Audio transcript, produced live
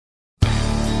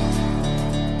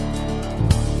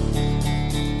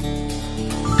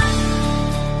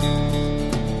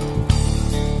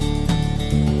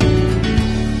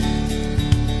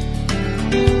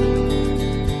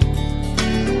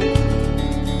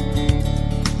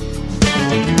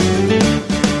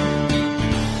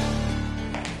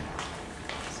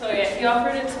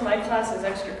class is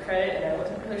extra credit, and I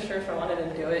wasn't really sure if I wanted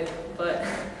to do it, but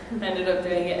I ended up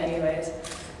doing it anyways.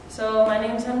 So my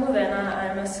name's Almudena,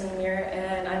 I'm a senior,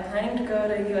 and I'm planning to go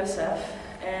to USF,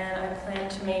 and I plan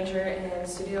to major in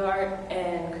studio art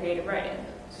and creative writing.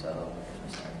 So,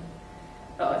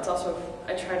 oh, it's also,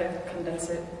 I try to condense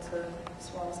it to as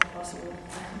small as possible.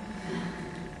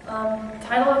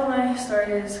 Title of my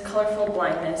story is Colorful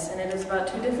Blindness, and it is about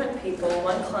two different people,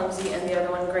 one clumsy and the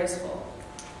other one graceful.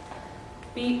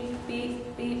 Beep,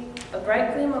 beep, beep. A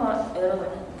bright green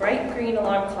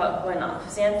alarm clock went off.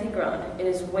 Xanthi groaned. It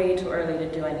is way too early to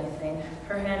do anything.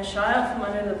 Her hand shot out from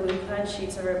under the blue-clad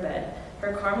sheets of her bed.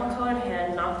 Her caramel-colored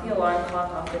hand knocked the alarm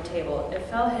clock off the table. It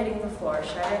fell, hitting the floor,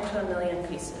 shattering to a million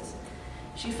pieces.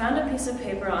 She found a piece of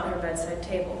paper on her bedside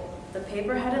table. The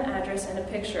paper had an address and a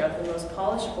picture of the most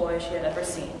polished boy she had ever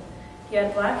seen. He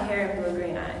had black hair and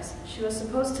blue-green eyes. She was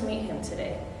supposed to meet him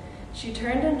today. She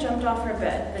turned and jumped off her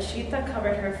bed. The sheet that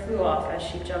covered her flew off as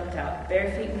she jumped out,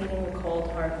 bare feet meeting the cold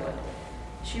hardwood.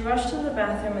 She rushed to the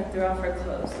bathroom and threw off her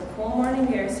clothes. The cool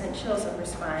morning air sent chills up her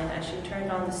spine as she turned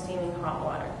on the steaming hot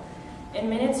water. In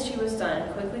minutes she was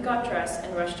done, quickly got dressed,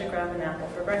 and rushed to grab an apple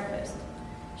for breakfast.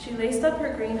 She laced up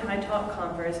her green high-top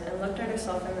Converse and looked at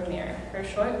herself in the mirror. Her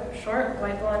short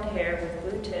white blonde hair with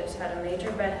blue tips had a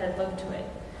major bedhead look to it,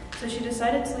 so she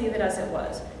decided to leave it as it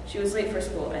was. She was late for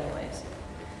school anyways.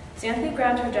 Xanthi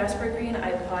grabbed her jasper green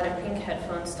iPod and pink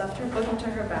headphones, stuffed her book into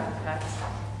her backpack,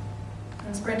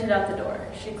 and sprinted out the door.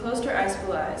 She closed her ice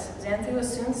blue eyes. Xanthi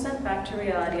was soon sent back to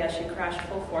reality as she crashed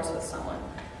full force with someone.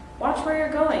 "Watch where you're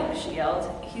going," she yelled.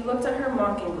 He looked at her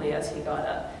mockingly as he got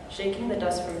up, shaking the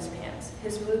dust from his pants.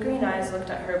 His blue-green eyes looked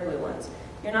at her blue ones.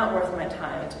 "You're not worth my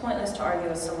time. It's pointless to argue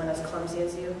with someone as clumsy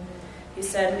as you," he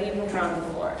said, leaving her on the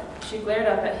floor. She glared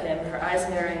up at him, her eyes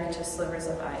narrowing into slivers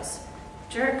of ice.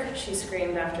 "Jerk," she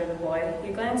screamed after the boy.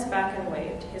 He glanced back and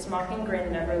waved, his mocking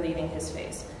grin never leaving his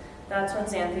face. That's when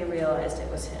Xanthi realized it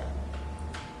was him.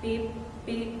 Beep,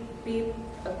 beep, beep.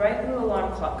 A bright blue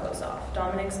alarm clock goes off.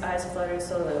 Dominic's eyes fluttered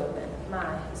slowly open.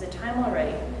 My, is it time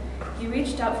already? He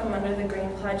reached out from under the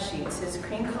green plaid sheets, his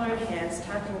cream-colored hands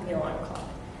tapping the alarm clock.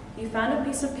 He found a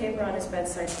piece of paper on his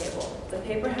bedside table. The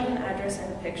paper had an address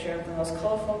and a picture of the most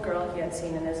colorful girl he had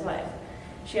seen in his life.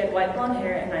 She had white blonde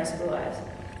hair and ice blue eyes.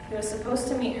 He was supposed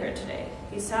to meet her today.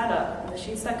 He sat up, and the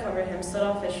sheets that covered him slid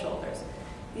off his shoulders.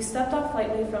 He stepped off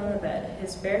lightly from the bed,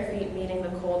 his bare feet meeting the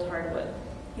cold hardwood.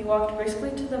 He walked briskly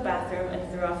to the bathroom and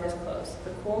threw off his clothes.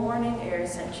 The cool morning air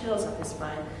sent chills up his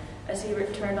spine as he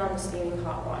turned on the steaming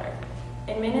hot water.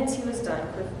 In minutes he was done,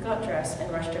 quickly got dressed, and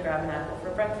rushed to grab an apple for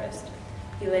breakfast.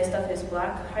 He laced up his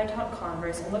black, high-top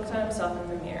Converse and looked at himself in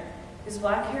the mirror. His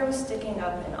black hair was sticking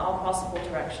up in all possible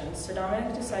directions, so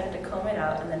Dominic decided to comb it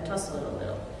out and then tussle it a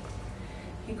little.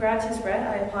 He grabbed his red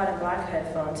iPod and black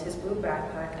headphones, his blue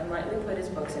backpack, and lightly put his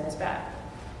books in his bag.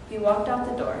 He walked out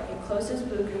the door. He closed his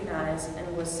blue-green eyes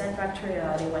and was sent back to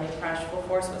reality when he crashed full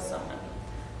force with someone.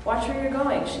 "Watch where you're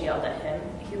going," she yelled at him.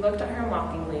 He looked at her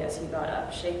mockingly as he got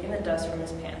up, shaking the dust from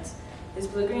his pants. His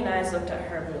blue-green eyes looked at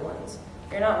her blue ones.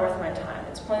 "You're not worth my time.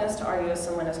 It's pointless to argue with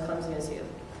someone as clumsy as you,"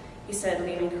 he said,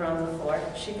 leaving her on the floor.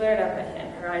 She glared up at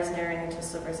him, her eyes narrowing into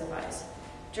slivers of ice.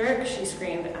 "Jerk," she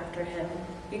screamed after him.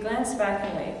 He glanced back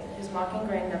and waved, his mocking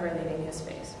grin never leaving his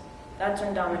face. That's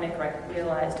when Dominic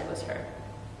realized it was her.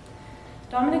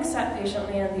 Dominic sat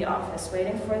patiently in the office,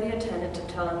 waiting for the attendant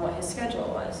to tell him what his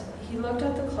schedule was. He looked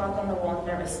at the clock on the wall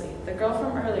nervously. The girl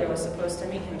from earlier was supposed to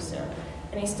meet him soon,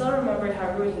 and he still remembered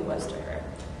how rude he was to her.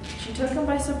 She took him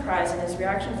by surprise, and his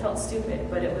reaction felt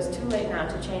stupid, but it was too late now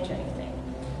to change anything.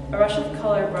 A rush of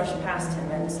color brushed past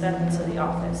him and stepped into the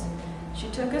office. She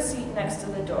took a seat next to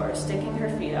the door, sticking her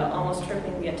feet out, almost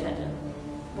tripping the attendant.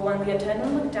 But when the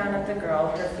attendant looked down at the girl,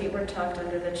 her feet were tucked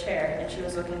under the chair, and she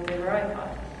was looking through her iPod.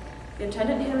 The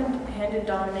attendant handed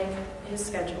Dominic his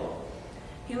schedule.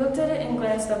 He looked at it and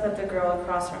glanced up at the girl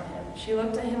across from him. She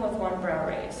looked at him with one brow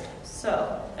raised.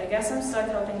 "So, I guess I'm stuck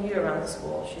helping you around the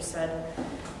school," she said.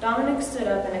 Dominic stood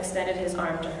up and extended his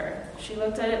arm to her. She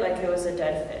looked at it like it was a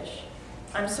dead fish.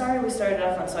 "I'm sorry we started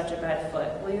off on such a bad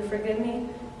foot. Will you forgive me?"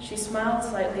 She smiled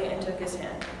slightly and took his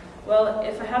hand. "Well,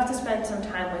 if I have to spend some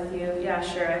time with you, yeah,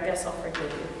 sure, I guess I'll forgive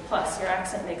you. Plus, your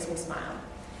accent makes me smile."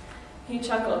 He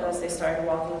chuckled as they started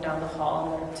walking down the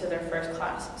hall and then to their first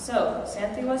class. "So,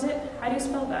 Xanthi was it? How do you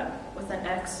spell that? With an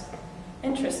X?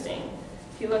 Interesting."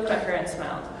 He looked at her and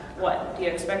smiled. "What, do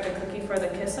you expect a cookie for the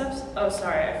kiss-ups? Oh,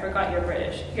 sorry, I forgot you're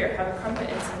British. Here, have a crumpet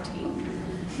and some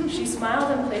tea." She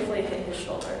smiled and playfully hit his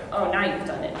shoulder. "Oh, now you've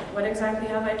done it. What exactly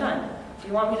have I done? Do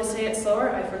you want me to say it slower?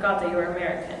 I forgot that you were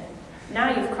American." "Now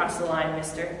you've crossed the line,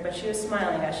 mister." But she was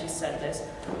smiling as she said this.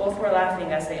 Both were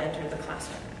laughing as they entered the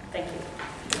classroom. Thank you.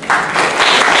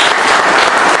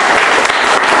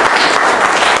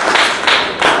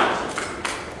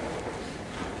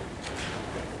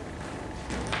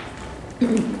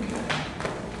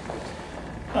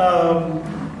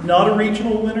 Not a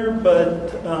regional winner,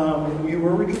 but you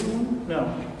were a regional winner?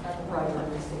 No.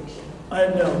 I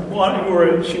know.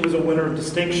 Well, she was a winner of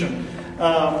distinction.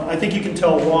 I think you can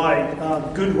tell why.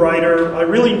 Good writer. I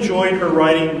really enjoyed her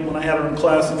writing when I had her in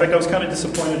class. In fact, I was kind of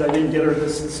disappointed I didn't get her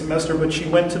this semester, but she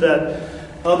went to that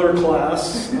other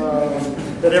class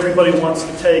that everybody wants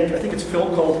to take. I think it's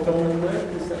called Film and Lit.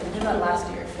 Is that? I did that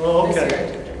last year. Oh, okay. This year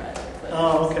I took dramatic.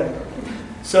 Oh, okay.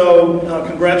 So,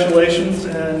 congratulations,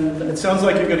 and it sounds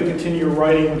like you're going to continue your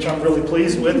writing, which I'm really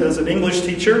pleased with as an English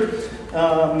teacher.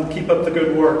 Keep up the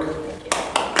good work.